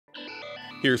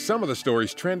Here's some of the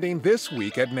stories trending this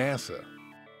week at NASA.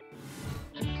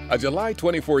 A July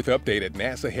 24th update at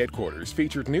NASA headquarters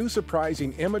featured new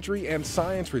surprising imagery and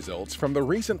science results from the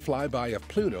recent flyby of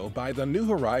Pluto by the New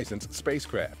Horizons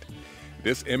spacecraft.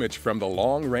 This image from the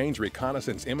Long Range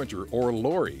Reconnaissance Imager, or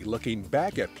LORRI, looking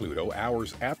back at Pluto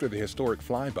hours after the historic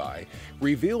flyby,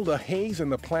 revealed a haze in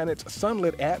the planet's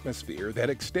sunlit atmosphere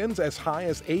that extends as high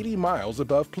as 80 miles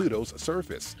above Pluto's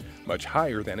surface, much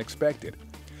higher than expected.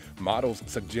 Models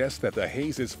suggest that the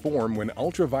hazes form when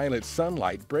ultraviolet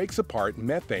sunlight breaks apart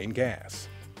methane gas.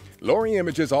 LORRI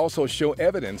images also show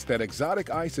evidence that exotic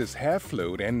ices have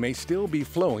flowed and may still be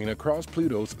flowing across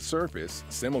Pluto's surface,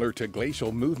 similar to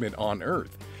glacial movement on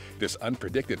Earth. This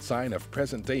unpredicted sign of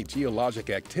present-day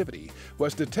geologic activity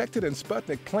was detected in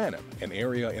Sputnik Planum, an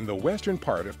area in the western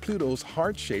part of Pluto's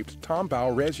heart-shaped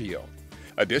Tombaugh Regio.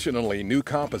 Additionally, new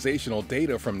compositional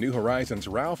data from New Horizons'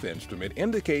 Ralph instrument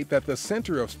indicate that the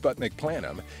center of Sputnik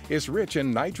Planum is rich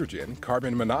in nitrogen,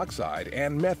 carbon monoxide,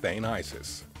 and methane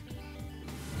ices.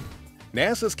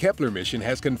 NASA's Kepler mission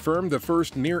has confirmed the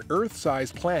first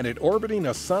near-Earth-sized planet orbiting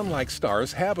a Sun-like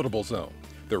star's habitable zone,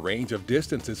 the range of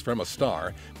distances from a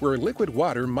star where liquid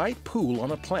water might pool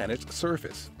on a planet's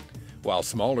surface. While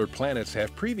smaller planets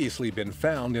have previously been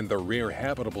found in the rare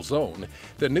habitable zone,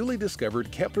 the newly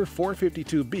discovered Kepler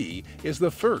 452b is the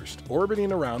first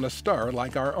orbiting around a star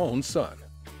like our own Sun.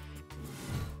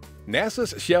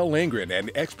 NASA's Kjell Lindgren and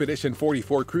Expedition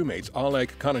 44 crewmates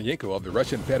Oleg Kononenko of the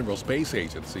Russian Federal Space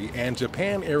Agency and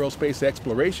Japan Aerospace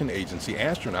Exploration Agency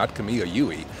astronaut Kamiya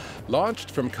Yui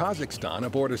launched from Kazakhstan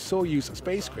aboard a Soyuz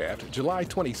spacecraft July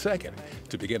 22nd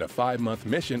to begin a 5-month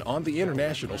mission on the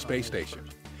International Space Station.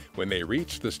 When they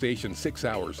reached the station 6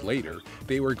 hours later,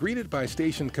 they were greeted by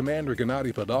Station Commander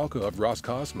Gennady Padalka of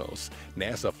Roscosmos,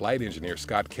 NASA flight engineer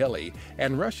Scott Kelly,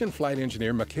 and Russian flight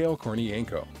engineer Mikhail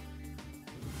Kornienko.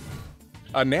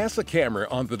 A NASA camera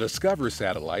on the Discover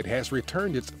satellite has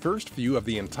returned its first view of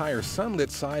the entire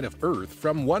sunlit side of Earth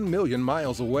from 1 million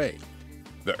miles away.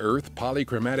 The Earth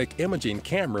Polychromatic Imaging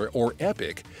Camera, or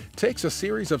EPIC, takes a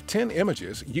series of 10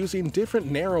 images using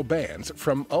different narrow bands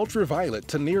from ultraviolet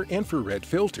to near-infrared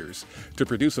filters to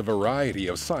produce a variety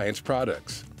of science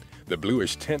products. The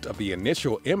bluish tint of the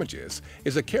initial images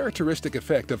is a characteristic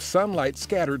effect of sunlight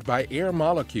scattered by air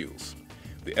molecules.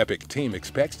 The EPIC team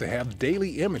expects to have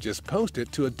daily images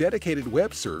posted to a dedicated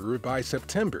web server by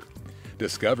September.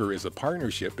 Discover is a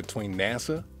partnership between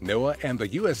NASA, NOAA, and the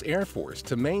U.S. Air Force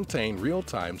to maintain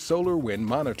real-time solar wind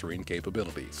monitoring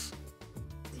capabilities.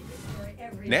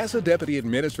 NASA Deputy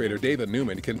Administrator David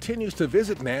Newman continues to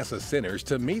visit NASA centers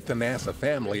to meet the NASA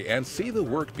family and see the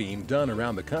work being done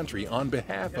around the country on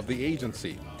behalf of the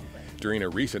agency. During a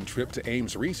recent trip to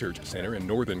Ames Research Center in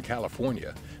Northern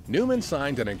California, Newman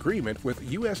signed an agreement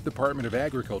with U.S. Department of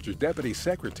Agriculture Deputy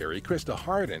Secretary Krista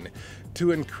Harden to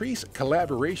increase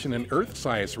collaboration in earth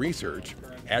science research,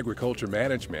 agriculture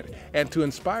management, and to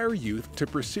inspire youth to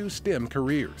pursue STEM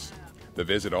careers. The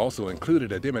visit also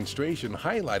included a demonstration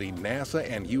highlighting NASA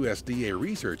and USDA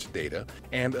research data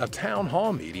and a town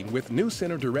hall meeting with new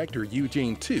center director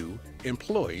Eugene Tu,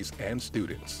 employees, and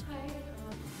students.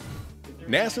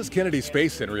 NASA's Kennedy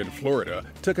Space Center in Florida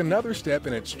took another step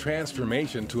in its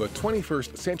transformation to a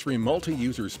 21st century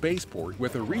multi-user spaceport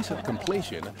with the recent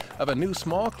completion of a new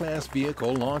small-class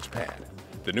vehicle launch pad.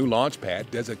 The new launch pad,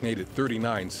 designated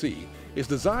 39C, is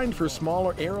designed for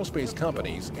smaller aerospace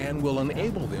companies and will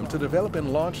enable them to develop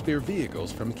and launch their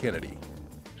vehicles from Kennedy.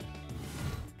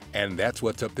 And that's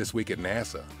what's up this week at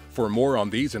NASA. For more on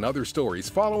these and other stories,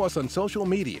 follow us on social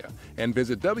media and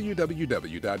visit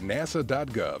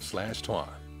www.nasa.gov/twan.